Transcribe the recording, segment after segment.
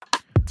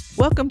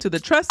Welcome to the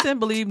Trust and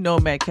Believe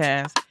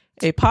Nomadcast,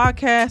 a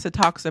podcast that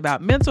talks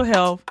about mental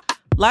health,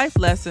 life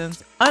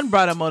lessons,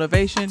 unbridled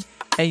motivation,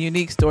 and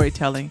unique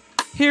storytelling.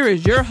 Here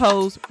is your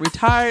host,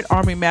 retired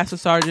Army Master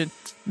Sergeant,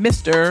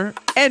 Mr.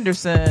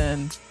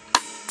 Anderson.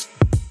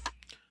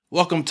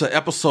 Welcome to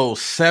episode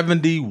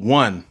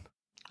 71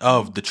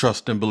 of the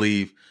Trust and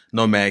Believe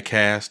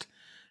Nomadcast.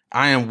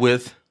 I am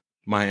with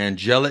my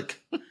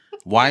angelic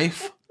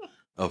wife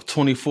of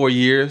 24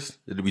 years.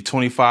 It'll be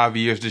 25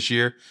 years this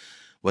year.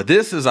 But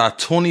this is our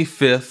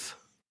 25th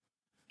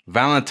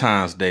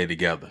Valentine's Day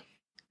together,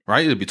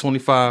 right? It'll be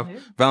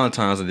 25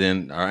 Valentine's, and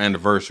then our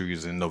anniversary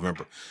is in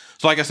November.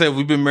 So like I said,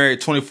 we've been married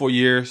 24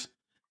 years,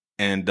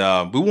 and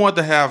we wanted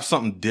to have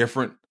something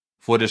different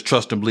for this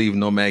Trust and Believe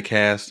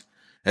Nomadcast.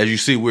 As you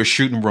see, we're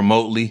shooting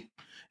remotely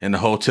in the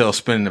hotel,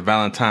 spending the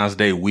Valentine's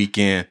Day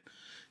weekend,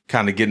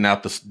 kind of getting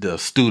out the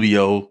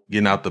studio,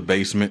 getting out the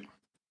basement.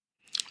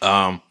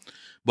 But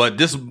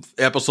this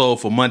episode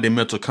for Monday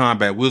Mental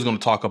Combat, we was going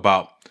to talk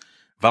about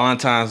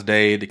Valentine's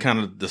Day,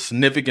 the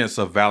significance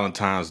of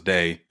Valentine's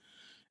Day,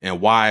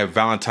 and why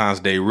Valentine's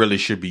Day really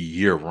should be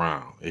year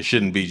round. It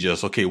shouldn't be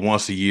just, okay,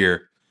 once a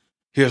year,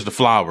 here's the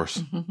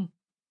flowers.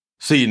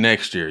 See you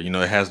next year. You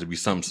know, it has to be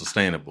something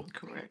sustainable.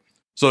 Correct.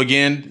 So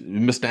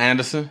again, Mr.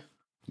 Anderson,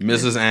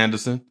 Mrs.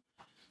 Anderson,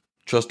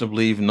 Trust and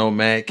Believe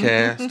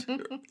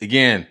Nomadcast.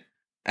 Again,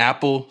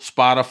 Apple,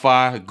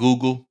 Spotify,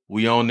 Google,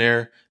 we on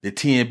there. The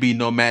TNB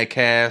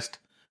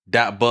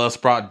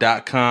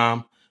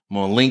Nomadcast.buzzsprout.com. I'm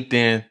on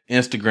LinkedIn,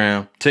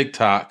 Instagram,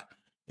 TikTok,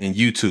 and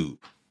YouTube.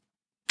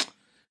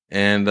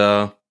 And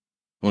want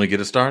to get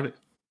it started?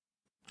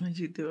 How'd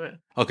you do it?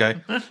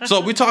 Okay.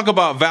 So we talk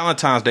about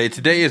Valentine's Day.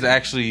 Today is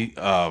actually,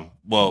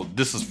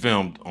 this is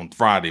filmed on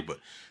Friday, but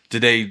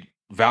today,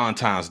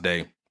 Valentine's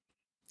Day.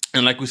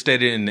 And like we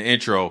stated in the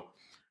intro,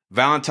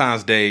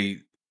 Valentine's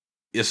Day,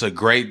 it's a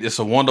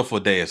wonderful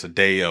day. It's a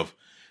day of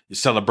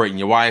celebrating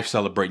your wife,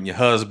 celebrating your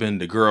husband,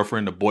 the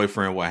girlfriend, the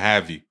boyfriend, what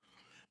have you.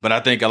 But I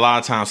think a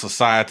lot of times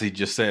society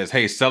just says,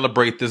 hey,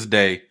 celebrate this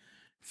day,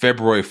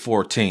 February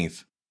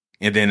 14th,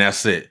 and then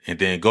that's it. And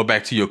then go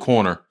back to your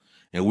corner,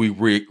 and we'll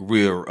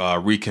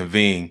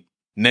reconvene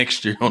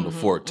next year on the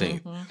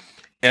 14th.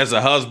 As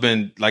a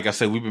husband, like I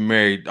said, we've been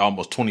married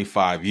almost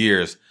 25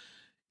 years,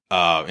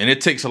 and it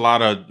takes a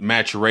lot of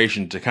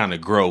maturation to kind of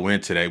grow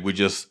into that. We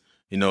just,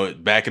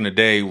 back in the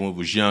day when we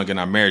was young in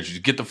our marriage, you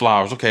get the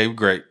flowers. Okay,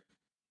 great.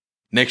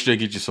 Next year,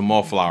 get you some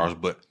more flowers.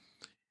 But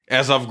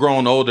as I've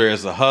grown older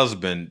as a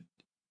husband,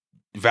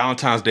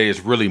 Valentine's Day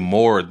is really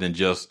more than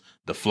just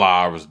the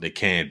flowers, the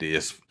candy.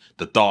 It's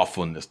the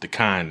thoughtfulness, the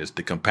kindness,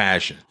 the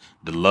compassion,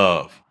 the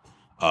love,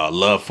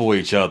 love for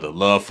each other,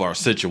 love for our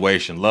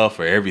situation, love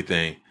for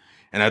everything.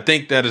 And I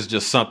think that is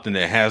just something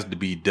that has to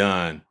be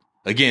done.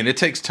 Again, it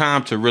takes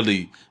time to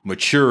really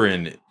mature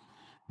in it,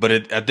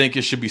 but I think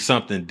it should be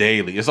something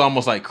daily. It's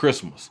almost like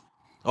Christmas.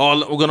 Oh,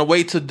 we're going to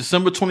wait till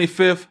December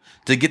 25th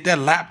to get that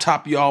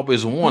laptop you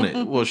always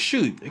wanted. Well,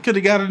 shoot, they could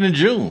have got it in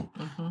June.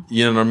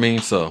 You know what I mean?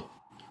 So,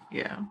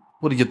 yeah.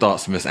 What are your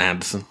thoughts, Miss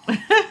Anderson?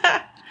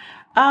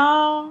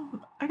 I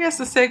guess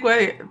the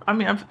segue,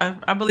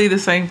 I believe the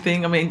same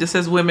thing. Just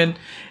as women,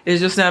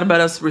 it's just not about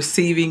us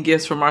receiving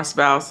gifts from our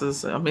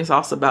spouses. It's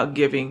also about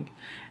giving.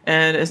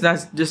 And it's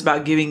not just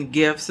about giving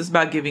gifts. It's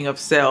about giving of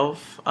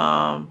self.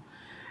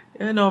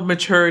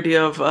 Maturity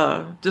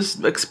of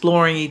just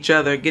exploring each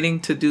other,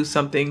 getting to do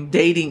something,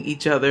 dating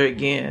each other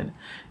again.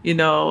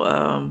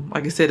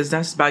 Like I said, it's not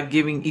just about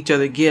giving each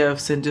other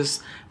gifts and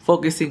just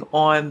focusing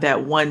on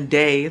that one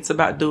day. It's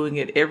about doing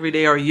it every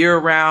day or year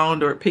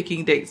round, or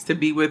picking dates to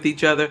be with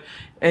each other,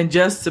 and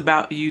just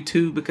about you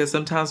too, because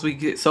sometimes we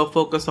get so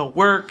focused on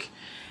work.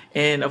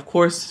 And of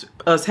course,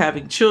 us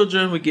having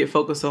children, we get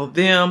focused on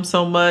them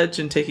so much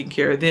and taking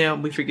care of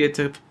them. We forget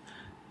to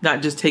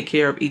not just take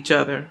care of each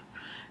other.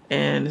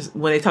 And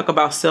when they talk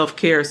about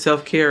self-care is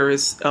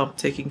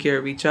taking care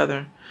of each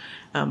other,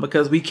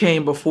 because we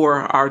came before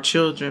our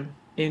children.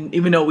 And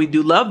even though we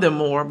do love them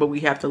more, but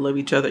we have to love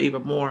each other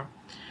even more.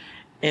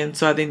 And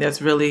so I think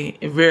that's really,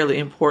 really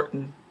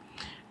important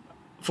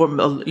for,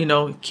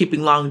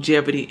 keeping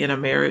longevity in a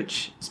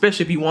marriage,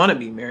 especially if you want to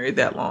be married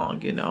that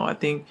long. I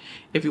think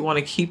if you want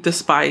to keep the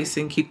spice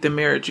and keep the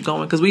marriage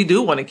going, because we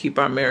do want to keep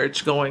our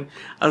marriage going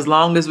as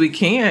long as we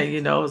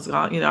can,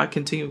 I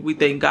continue. We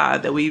thank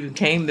God that we even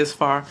came this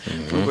far.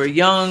 We were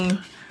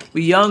young,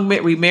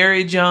 we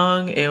married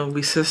young, and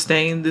we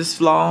sustained this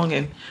long,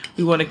 and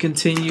we want to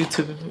continue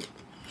to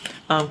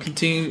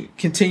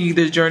continue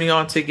the journey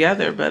on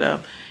together.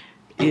 But,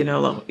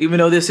 even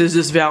though this is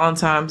just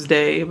Valentine's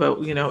Day, but,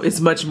 it's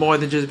much more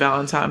than just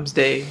Valentine's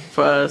Day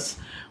for us.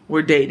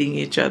 We're dating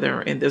each other,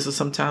 and this is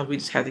sometimes we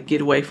just have to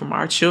get away from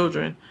our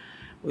children.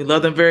 We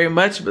love them very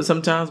much, but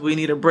sometimes we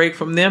need a break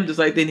from them, just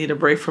like they need a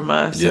break from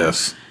us.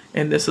 Yes.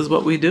 And this is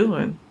what we do.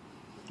 And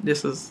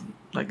this is,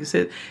 like I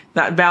said,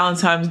 not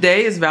Valentine's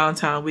Day, it's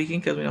Valentine's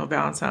weekend, because we know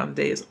Valentine's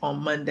Day is on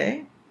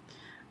Monday.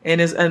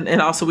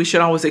 And also we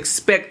should always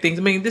expect things.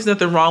 There's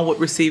nothing wrong with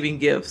receiving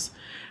gifts.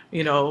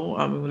 We're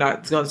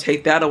not going to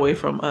take that away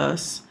from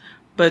us.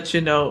 But,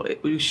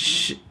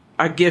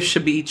 our gift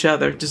should be each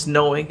other, just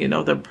knowing,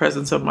 the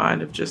presence of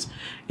mind of just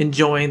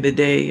enjoying the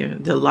day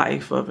and the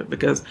life of it.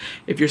 Because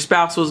if your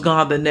spouse was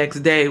gone the next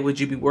day, would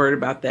you be worried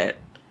about that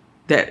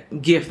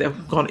gift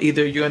that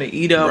either you're going to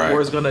eat up Right. or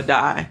it's going to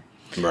die?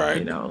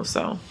 Right.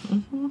 So.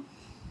 Mm-hmm.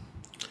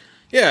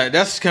 Yeah,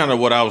 that's kind of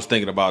what I was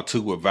thinking about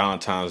too with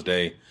Valentine's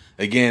Day.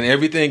 Again,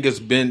 everything has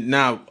been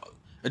now.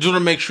 I just want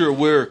to make sure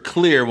we're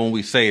clear when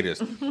we say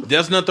this.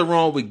 There's nothing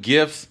wrong with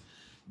gifts.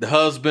 The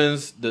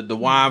husbands, the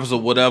wives, or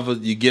whatever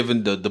you're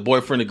giving, the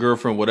boyfriend, the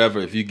girlfriend, whatever.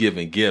 If you're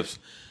giving gifts,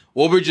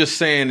 what we're just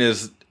saying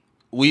is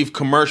we've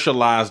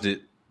commercialized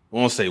it. I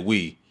won't say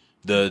we.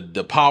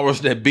 The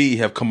powers that be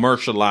have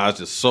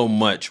commercialized it so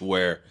much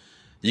where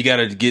you got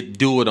to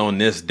do it on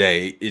this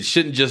day. It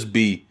shouldn't just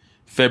be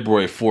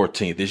February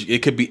 14th. It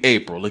could be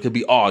April. It could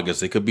be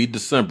August. It could be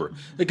December.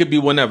 It could be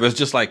whenever. It's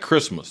just like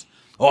Christmas.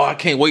 Oh, I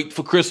can't wait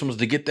for Christmas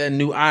to get that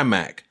new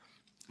iMac.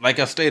 Like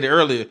I stated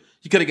earlier,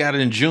 you could have got it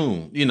in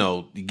June,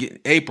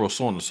 get April,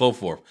 so on and so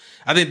forth.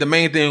 I think the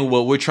main thing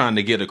what we're trying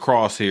to get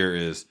across here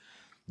is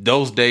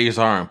those days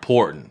are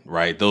important,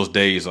 right? Those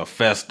days are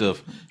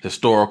festive,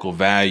 historical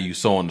value,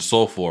 so on and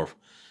so forth.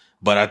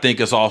 But I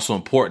think it's also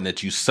important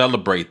that you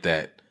celebrate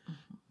that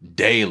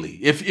daily,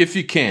 if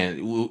you can,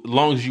 as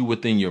long as you're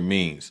within your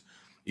means,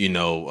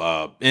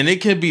 and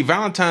it can be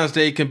Valentine's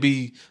Day. It can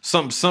be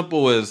something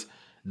simple as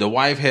the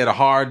wife had a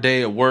hard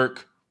day at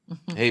work.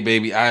 Hey,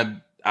 baby,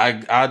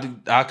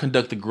 I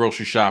conduct the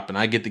grocery shopping.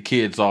 I get the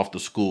kids off to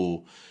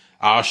school.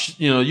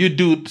 You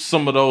do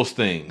some of those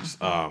things.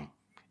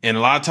 And a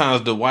lot of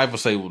times the wife will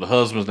say, well, the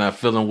husband's not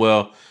feeling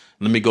well.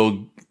 Let me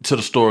go to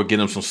the store,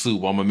 get him some soup.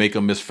 I'm going to make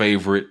him his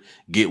favorite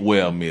get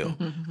well meal.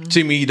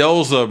 To me,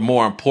 those are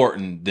more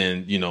important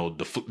than,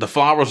 the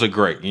flowers are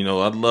great.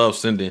 I love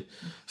sending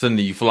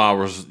you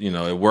flowers,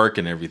 at work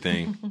and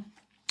everything.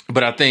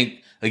 But I think,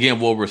 again,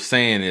 what we're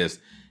saying is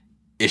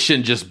it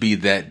shouldn't just be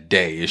that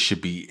day. It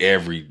should be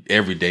every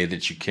day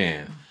that you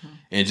can.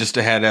 And just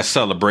to have that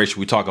celebration,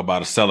 we talk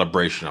about a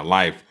celebration of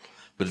life,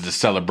 but it's a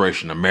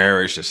celebration of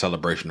marriage, a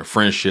celebration of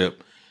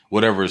friendship,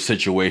 whatever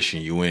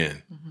situation you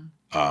in.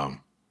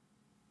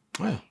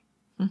 Well,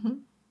 is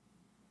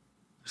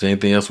there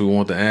anything else we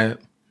want to add?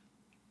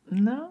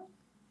 No.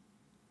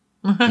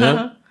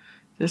 Yeah?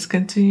 Just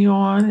continue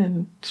on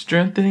and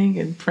strengthening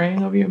and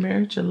praying over your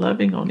marriage and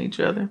loving on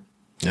each other.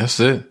 That's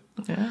it.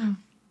 Yeah.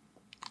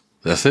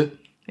 That's it.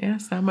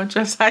 Yes, not much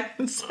else I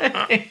can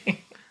say.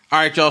 All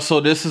right, y'all. So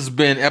this has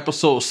been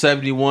episode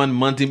 71,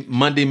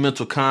 Monday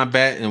Mental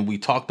Combat. And we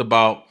talked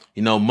about,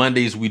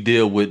 Mondays we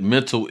deal with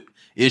mental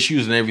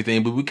issues and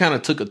everything, but we kind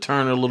of took a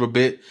turn a little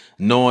bit,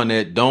 knowing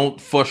that don't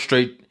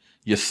frustrate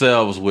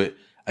yourselves with,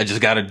 I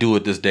just got to do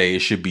it this day. It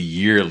should be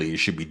yearly. It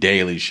should be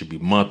daily. It should be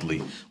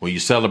monthly. When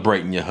you're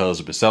celebrating your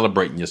husband,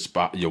 celebrating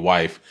your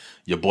wife,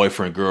 your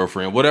boyfriend,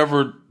 girlfriend,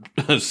 whatever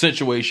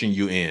situation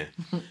you in.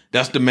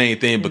 That's the main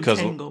thing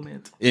because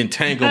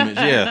entanglement.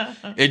 Yeah.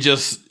 It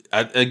just,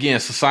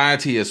 again,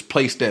 society has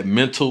placed that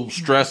mental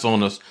stress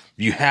on us.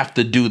 You have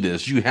to do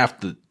this. You have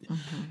to.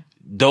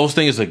 Those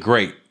things are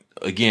great.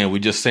 Again, we're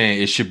just saying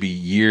it should be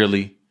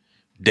yearly,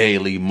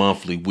 daily,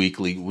 monthly,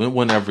 weekly,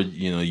 whenever,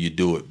 you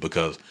do it,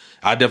 because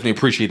I definitely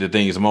appreciate the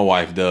things my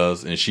wife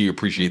does, and she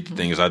appreciates the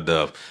things I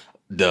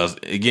does.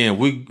 Again,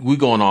 we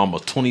going on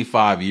almost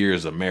 25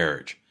 years of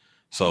marriage.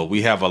 So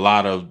we have a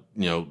lot of,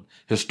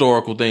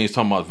 historical things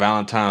talking about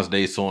Valentine's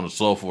Day, so on and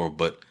so forth.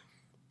 But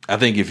I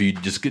think if you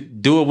just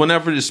do it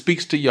whenever it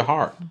speaks to your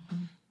heart,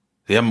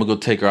 hey, I'm going to go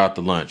take her out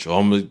to lunch, or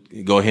I'm going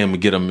to go ahead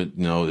and get him,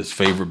 his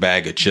favorite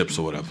bag of chips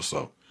or whatever.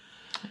 So.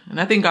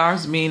 And I think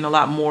ours mean a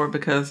lot more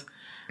because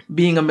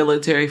being a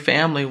military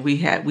family,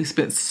 we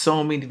spent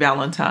so many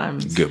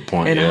Valentines, good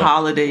point, and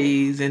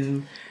holidays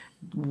and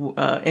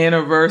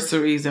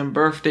anniversaries and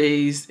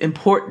birthdays,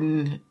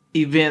 important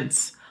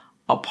events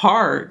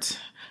apart,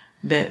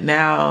 that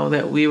now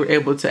that we were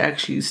able to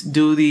actually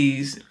do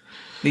these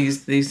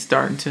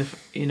starting to,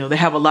 they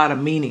have a lot of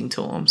meaning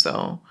to them.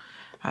 So,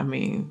 I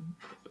mean,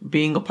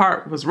 being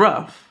apart was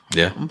rough.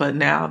 Yeah. But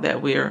now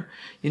that we're,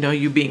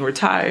 you being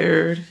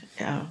retired,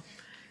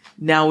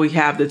 now we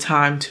have the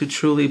time to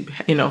truly,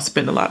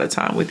 spend a lot of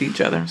time with each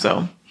other.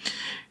 So,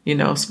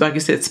 like I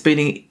said,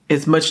 spending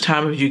as much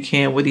time as you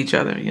can with each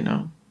other,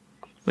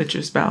 with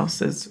your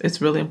spouse,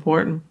 it's really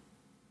important.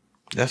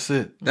 That's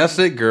it. That's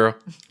it, girl.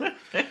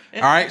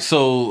 All right.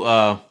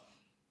 So,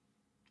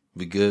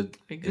 we good?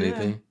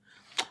 Anything?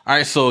 All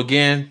right. So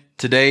again,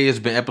 today has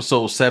been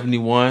episode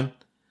 71,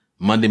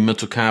 Monday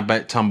Mental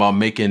Combat, talking about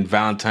making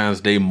Valentine's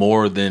Day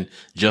more than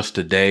just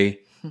a day,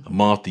 a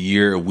month, a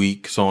year, a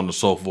week, so on and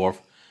so forth.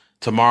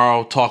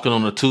 Tomorrow, talking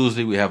on a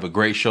Tuesday, we have a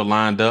great show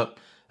lined up.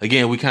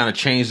 Again, we kind of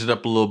changed it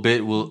up a little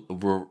bit.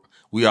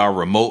 We are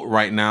remote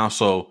right now.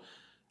 So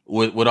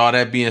with all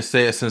that being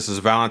said, since it's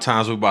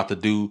Valentine's, we're about to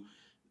do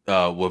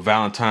what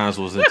Valentine's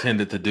was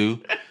intended to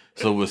do.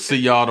 So we'll see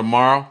y'all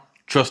tomorrow.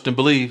 Trust and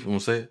believe. You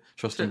want to say it?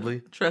 Trust and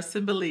believe? Trust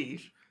and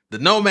believe. The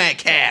Nomad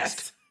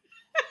Cast.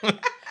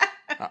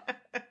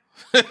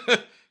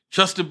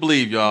 Trust and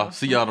believe, y'all.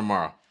 See y'all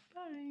tomorrow.